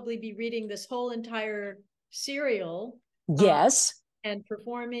to probably be reading this whole entire serial. Yes. And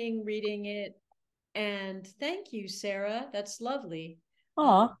performing, reading it. And thank you, Sarah. That's lovely.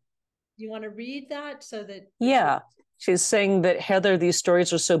 You want to read that so that? Yeah. She's saying that, Heather, these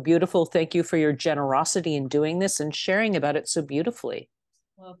stories are so beautiful. Thank you for your generosity in doing this and sharing about it so beautifully.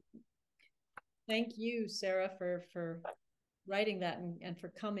 Well, thank you, Sarah, for writing that and for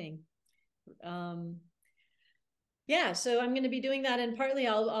coming. Yeah, so I'm going to be doing that, and partly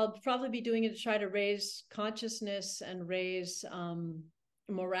I'll probably be doing it to try to raise consciousness and raise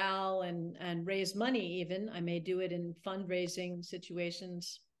morale and raise money. Even I may do it in fundraising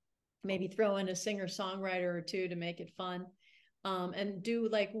situations, maybe throw in a singer-songwriter or two to make it fun, and do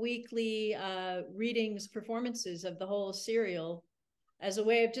like weekly readings, performances of the whole serial as a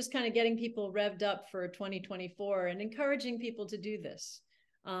way of just kind of getting people revved up for 2024 and encouraging people to do this.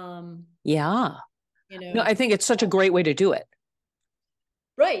 Yeah. No, I think it's such a great way to do it.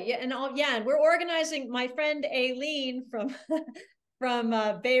 Right. Yeah. And we're organizing. My friend Aileen from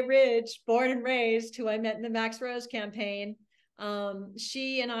Bay Ridge, born and raised, who I met in the Max Rose campaign.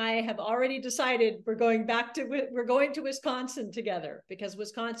 She and I have already decided we're going to Wisconsin together, because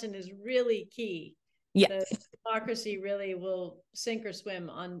Wisconsin is really key. Yeah. The democracy really will sink or swim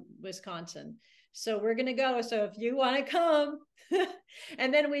on Wisconsin. So we're going to go. So if you want to come,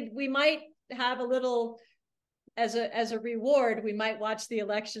 and then we might have a little, as a reward, we might watch the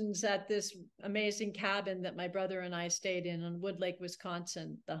elections at this amazing cabin that my brother and I stayed in on Woodlake,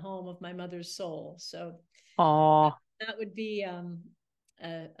 Wisconsin, the home of my mother's soul. So that would be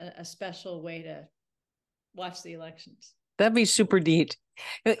a special way to watch the elections. That'd be super neat.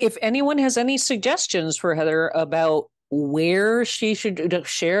 If anyone has any suggestions for Heather about where she should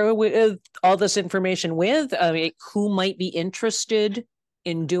share with all this information with, who might be interested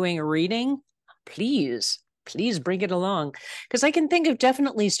in doing a reading, please bring it along, because I can think of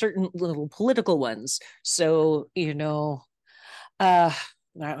definitely certain little political ones. So, I'm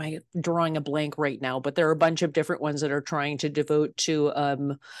drawing a blank right now, but there are a bunch of different ones that are trying to devote to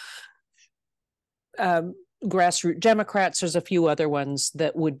grassroots Democrats. There's a few other ones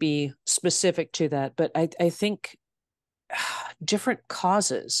that would be specific to that, but I think different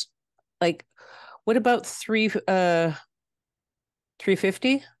causes. Like, what about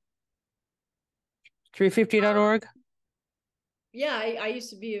 350? 350.org? Yeah, I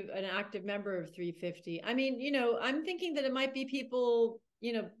used to be an active member of 350. I mean, I'm thinking that it might be people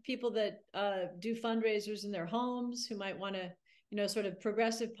that do fundraisers in their homes, who might want to, sort of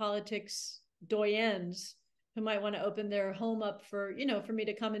progressive politics doyens, who might want to open their home up for me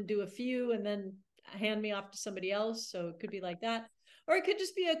to come and do a few and then hand me off to somebody else. So it could be like that. Or it could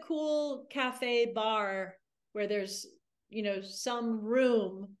just be a cool cafe bar where there's, some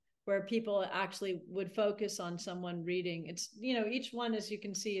room where people actually would focus on someone reading. It's, each one, as you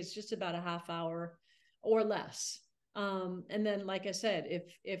can see, is just about a half hour or less. And then, like I said,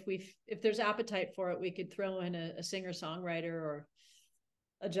 if there's appetite for it, we could throw in a singer-songwriter or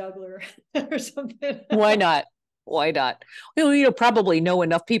a juggler or something. Why not? Well, probably know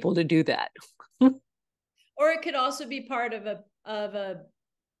enough people to do that. Or it could also be part of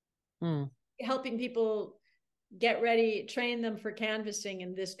helping people get ready, train them for canvassing,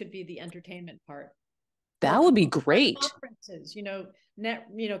 and this could be the entertainment part. That would be great. Conferences,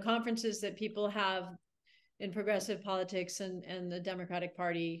 conferences that people have in progressive politics and the Democratic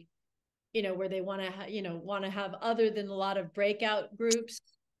Party, where they want to have, other than a lot of breakout groups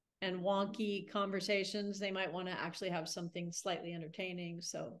and wonky conversations, they might want to actually have something slightly entertaining.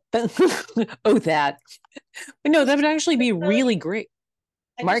 So that would actually be really great.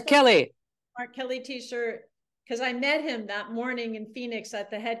 Mark Kelly t-shirt, because I met him that morning in Phoenix at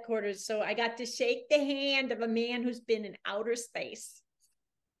the headquarters, so I got to shake the hand of a man who's been in outer space.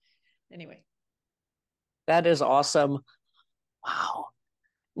 Anyway, that is awesome. Wow.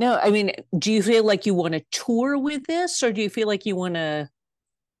 No, I mean, do you feel like you want to tour with this, or do you feel like you want to?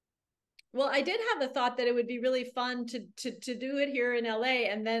 Well, I did have the thought that it would be really fun to do it here in LA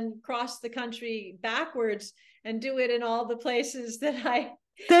and then cross the country backwards and do it in all the places that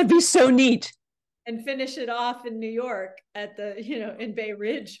That'd be so neat. And finish it off in New York at the, in Bay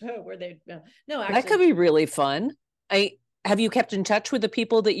Ridge, where they, no, actually. That could be really fun. Have you kept in touch with the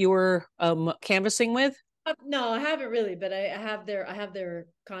people that you were canvassing with? No, I haven't really, but I have their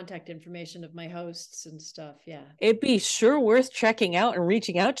contact information of my hosts and stuff. Yeah. It'd be sure worth checking out and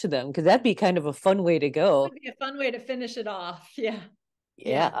reaching out to them because that'd be kind of a fun way to It go. would be a fun way to finish it off. Yeah.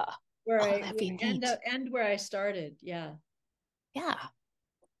 Yeah. Yeah. Where Oh, I that'd be end neat. where I started. Yeah. Yeah.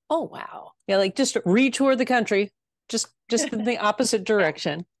 Oh wow. Yeah, like just retour the country, just in the opposite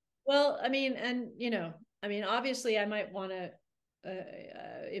direction. Well, I mean, and obviously, I might want to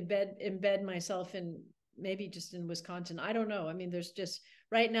embed myself in maybe just in Wisconsin. I don't know. I mean, there's just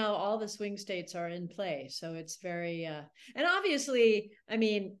right now all the swing states are in play, so it's very and obviously, I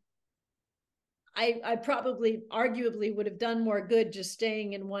mean, I probably arguably would have done more good just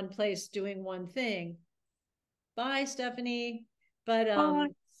staying in one place doing one thing. Bye, Stephanie. But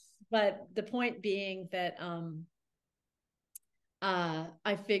but the point being that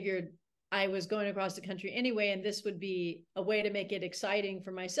I figured I was going across the country anyway, and this would be a way to make it exciting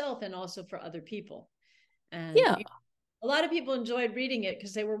for myself and also for other people. And Yeah. a lot of people enjoyed reading it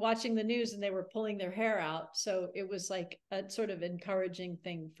because they were watching the news and they were pulling their hair out. So it was like a sort of encouraging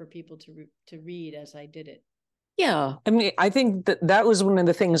thing for people to read as I did it. Yeah. I mean, I think that that was one of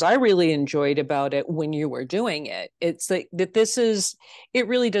the things I really enjoyed about it when you were doing it. It's like that it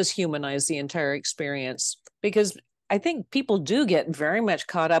really does humanize the entire experience because I think people do get very much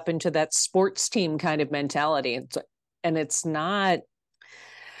caught up into that sports team kind of mentality. And it's not,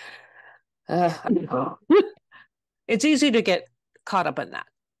 uh, it's easy to get caught up in that.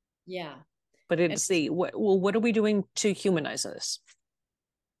 Yeah. But And it's what are we doing to humanize this?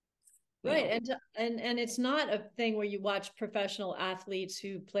 You right. know, And it's not a thing where you watch professional athletes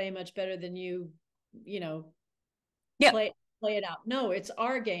who play much better than you know, yeah. play it out. No, it's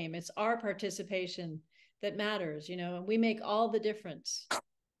our game. It's our participation that matters, and we make all the difference.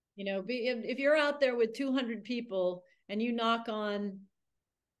 If you're out there with 200 people and you knock on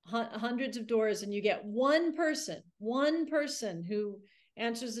hundreds of doors and you get one person who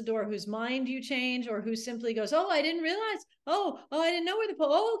answers the door, whose mind you change, or who simply goes, oh, I didn't realize, I didn't know where the pole,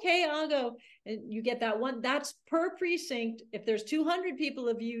 oh, okay, I'll go. And you get that one. That's per precinct. If there's 200 people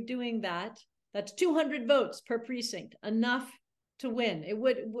of you doing that, that's 200 votes per precinct, enough to win. It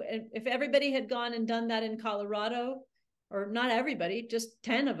would, if everybody had gone and done that in Colorado, or not everybody, just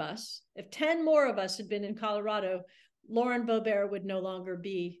 10 of us, if 10 more of us had been in Colorado, Lauren Boebert would no longer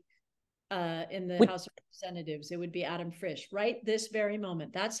be in the We, House of Representatives. It would be Adam Frisch right this very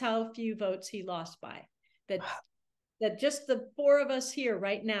moment. That's how few votes he lost by. That just the four of us here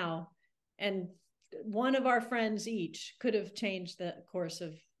right now, and one of our friends each could have changed the course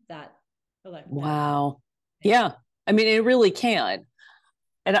of that election. wow. Yeah. I mean, it really can.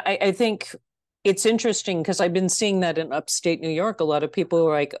 And I think it's interesting because I've been seeing that in upstate New York. A lot of people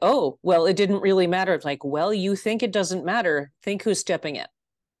are like, oh, well, it didn't really matter. It's like, well, you think it doesn't matter. Think who's stepping in.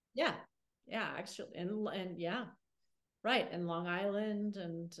 Yeah. Yeah, actually. And yeah, right. And Long Island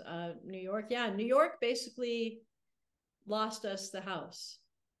and New York. Yeah. New York basically lost us the House.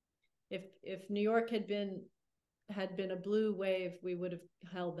 If New York had been a blue wave, we would have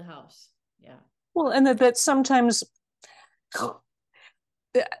held the House. Yeah. Well, and that sometimes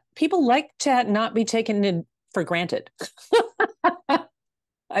people like to not be taken for granted.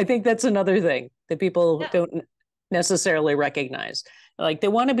 I think that's another thing that people don't necessarily recognize. Like they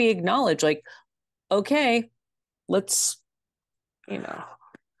want to be acknowledged, like, okay, let's,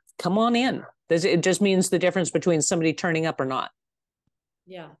 come on in. It just means the difference between somebody turning up or not.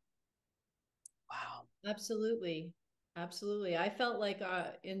 Yeah. Wow. Absolutely. Absolutely. I felt like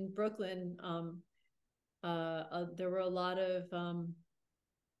in Brooklyn, there were a lot of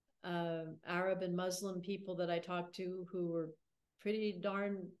Arab and Muslim people that I talked to who were pretty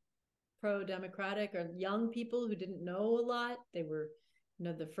darn pro-democratic, or young people who didn't know a lot. They were,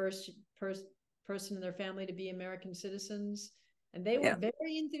 the first person in their family to be American citizens. And they were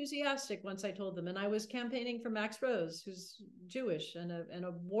very enthusiastic once I told them. And I was campaigning for Max Rose, who's Jewish and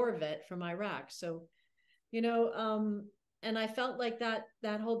a war vet from Iraq. So, and I felt like that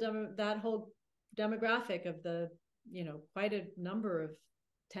whole demographic of the, quite a number of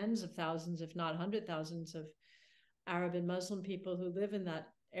tens of thousands, if not 100,000s of Arab and Muslim people who live in that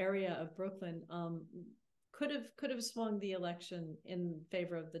area of Brooklyn, could have swung the election in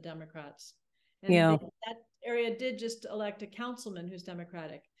favor of the Democrats. And that area did just elect a councilman who's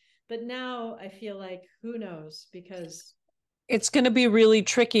Democratic. But now I feel like, who knows, because it's going to be really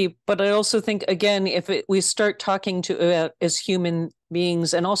tricky. But I also think, again, if we start talking to as human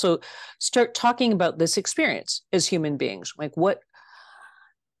beings and also start talking about this experience as human beings, like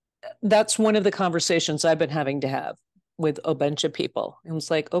that's one of the conversations I've been having to have with a bunch of people. It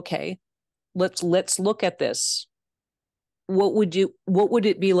was like, okay, let's look at this. What would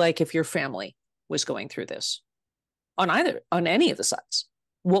it be like if your family was going through this on any of the sides,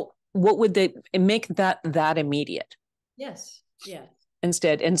 what would they make that immediate? Yes. Yeah.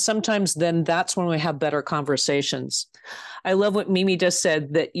 Instead. And sometimes then that's when we have better conversations. I love what Mimi just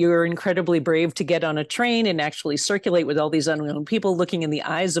said, that you're incredibly brave to get on a train and actually circulate with all these unknown people, looking in the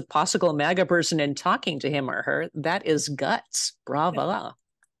eyes of possible MAGA person and talking to him or her. That is guts. Bravo.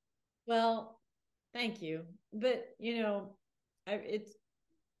 Well, thank you. But, we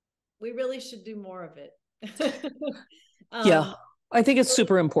really should do more of it. Yeah, I think it's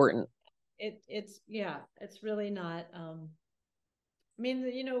super important. It's really not. I mean,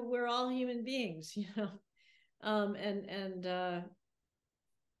 we're all human beings, and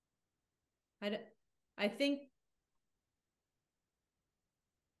I think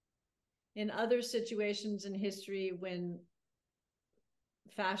in other situations in history when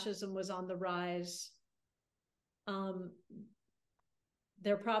fascism was on the rise,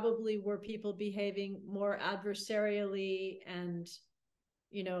 there probably were people behaving more adversarially and,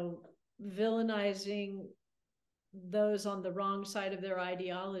 villainizing those on the wrong side of their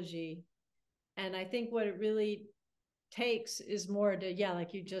ideology. And I think what it really takes is more to,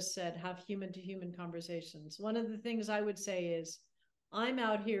 like you just said, have human to human conversations. One of the things I would say is, I'm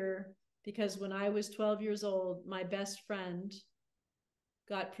out here because when I was 12 years old, my best friend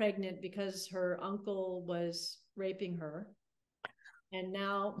got pregnant because her uncle was raping her. And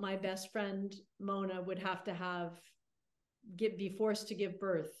now my best friend, Mona, would have to be forced to give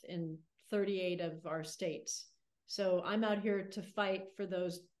birth in 38 of our states. So I'm out here to fight for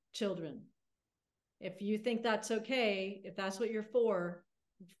those children. If you think that's okay, if that's what you're for,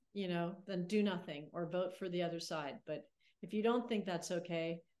 then do nothing or vote for the other side. But if you don't think that's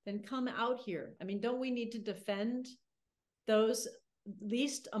okay, then come out here. I mean, don't we need to defend those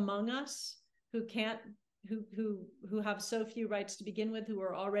least among us who can't, who have so few rights to begin with, who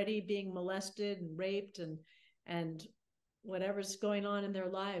are already being molested and raped and whatever's going on in their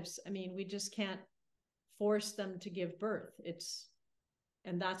lives? I mean, we just can't force them to give birth.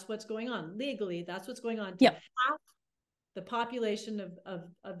 And that's what's going on legally. That's what's going on to half the population of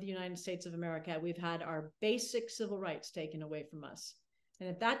the United States of America. We've had our basic civil rights taken away from us. And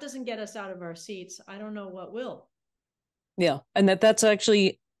if that doesn't get us out of our seats, I don't know what will. Yeah. And that's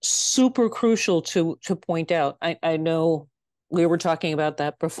actually super crucial to point out. I know we were talking about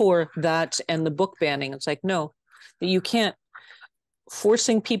that before, that and the book banning. It's like, no, you can't.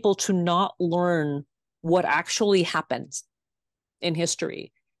 Forcing people to not learn what actually happens in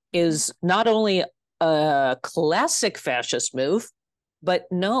history is not only a classic fascist move, but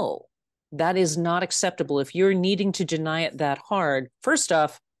no, that is not acceptable. If you're needing to deny it that hard, first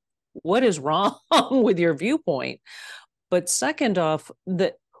off, what is wrong with your viewpoint? But second off,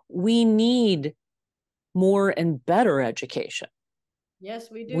 that we need more and better education. Yes,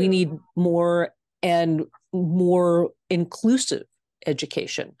 we do. We need more and more inclusive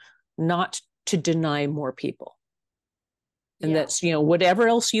education, not to deny more people. And that's, whatever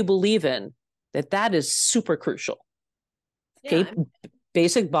else you believe in, that is super crucial. Okay.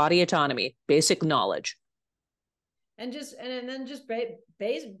 Basic body autonomy, basic knowledge. And then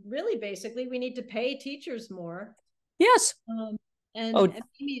really basically, we need to pay teachers more. Yes. And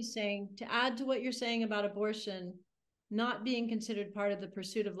Amy is saying, to add to what you're saying about abortion not being considered part of the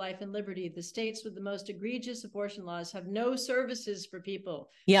pursuit of life and liberty, the states with the most egregious abortion laws have no services for people.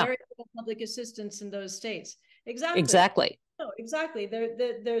 Yeah. Very little public assistance in those states. Exactly. Exactly. No, exactly.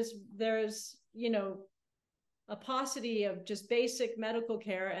 There's a paucity of just basic medical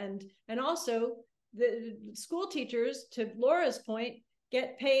care, and also the school teachers, to Laura's point,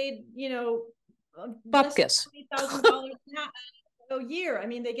 get paid, Bupkis. $20,000 a year. I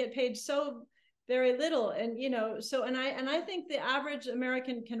mean, they get paid so very little. And, I think the average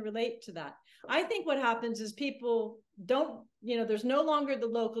American can relate to that. I think what happens is people don't, there's no longer the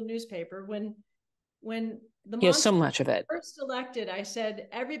local newspaper. When the so much of it first elected, I said,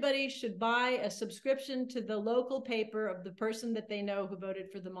 everybody should buy a subscription to the local paper of the person that they know who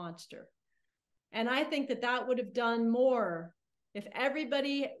voted for the monster. And I think that would have done more if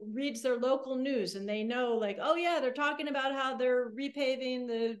everybody reads their local news and they know, like, oh yeah, they're talking about how they're repaving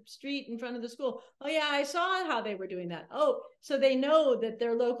the street in front of the school. Oh yeah, I saw how they were doing that. Oh, so they know that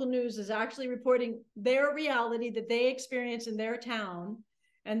their local news is actually reporting their reality that they experience in their town.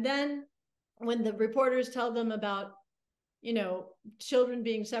 And then when the reporters tell them about, children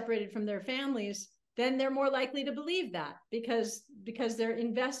being separated from their families, then they're more likely to believe that because they're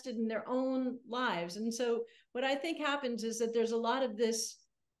invested in their own lives. And so what I think happens is that there's a lot of this,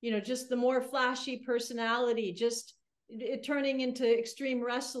 just the more flashy personality, just it turning into extreme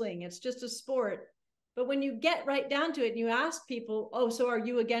wrestling. It's just a sport. But when you get right down to it and you ask people, oh, so are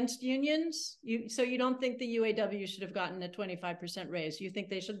you against unions? So you don't think the UAW should have gotten a 25% raise? You think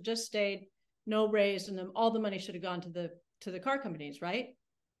they should have just stayed, no raise, and then all the money should have gone to the car companies, right?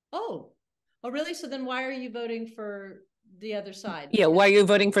 Oh, really? So then why are you voting for the other side? Yeah, why are you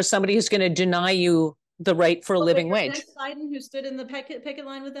voting for somebody who's going to deny you the right for a living wage? Biden, who stood in the picket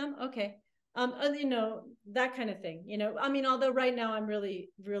line with them? Okay. You know, that kind of thing. You know, I mean, although right now I'm really,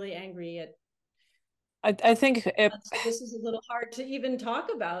 really angry at. I think this is a little hard to even talk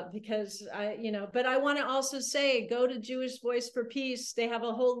about because but I want to also say, go to Jewish Voice for Peace. They have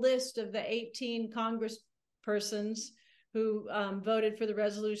a whole list of the 18 congresspersons who voted for the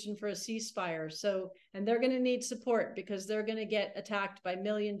resolution for a ceasefire. So, and they're going to need support because they're going to get attacked by $1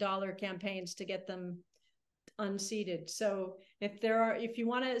 million campaigns to get them unseated. So if you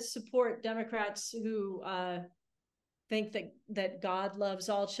want to support Democrats who think that God loves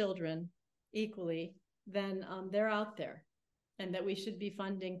all children equally, then they're out there, and that we should be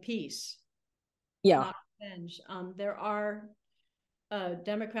funding peace, not revenge. There are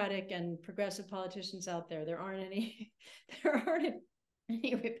Democratic and progressive politicians out there. There aren't any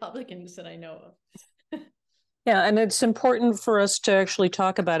Republicans that I know of. Yeah, and it's important for us to actually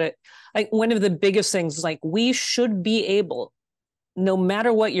talk about it. One of the biggest things is, like, we should be able, no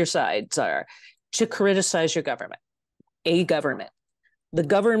matter what your sides are, to criticize your government, a government. The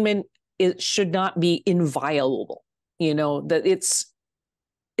government should not be inviolable. You know, that it's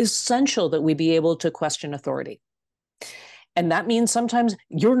essential that we be able to question authority. And that means sometimes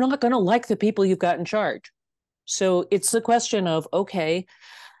you're not going to like the people you've got in charge. So it's the question of, okay,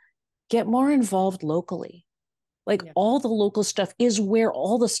 get more involved locally. Like, all the local stuff is where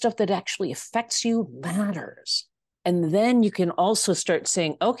all the stuff that actually affects you matters. And then you can also start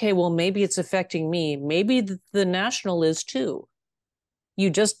saying, okay, well, maybe it's affecting me. Maybe the national is too. You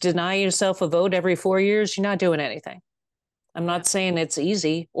just deny yourself a vote every 4 years, you're not doing anything. I'm not saying it's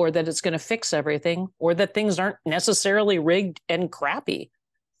easy or that it's going to fix everything or that things aren't necessarily rigged and crappy.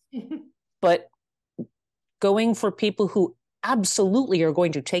 But going for people who absolutely are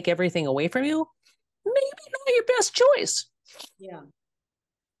going to take everything away from you, maybe not your best choice. Yeah.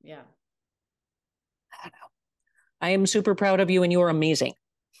 I don't know. I am super proud of you, and you are amazing.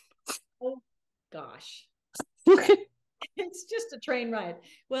 Oh gosh. It's just a train ride.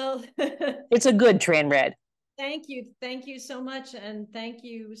 Well, it's a good train ride. Thank you so much, and thank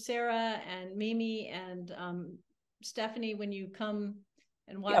you, Sarah and Mimi and Stephanie, when you come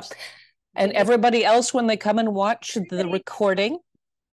and watch. Yep. And everybody else, when they come and watch the recording,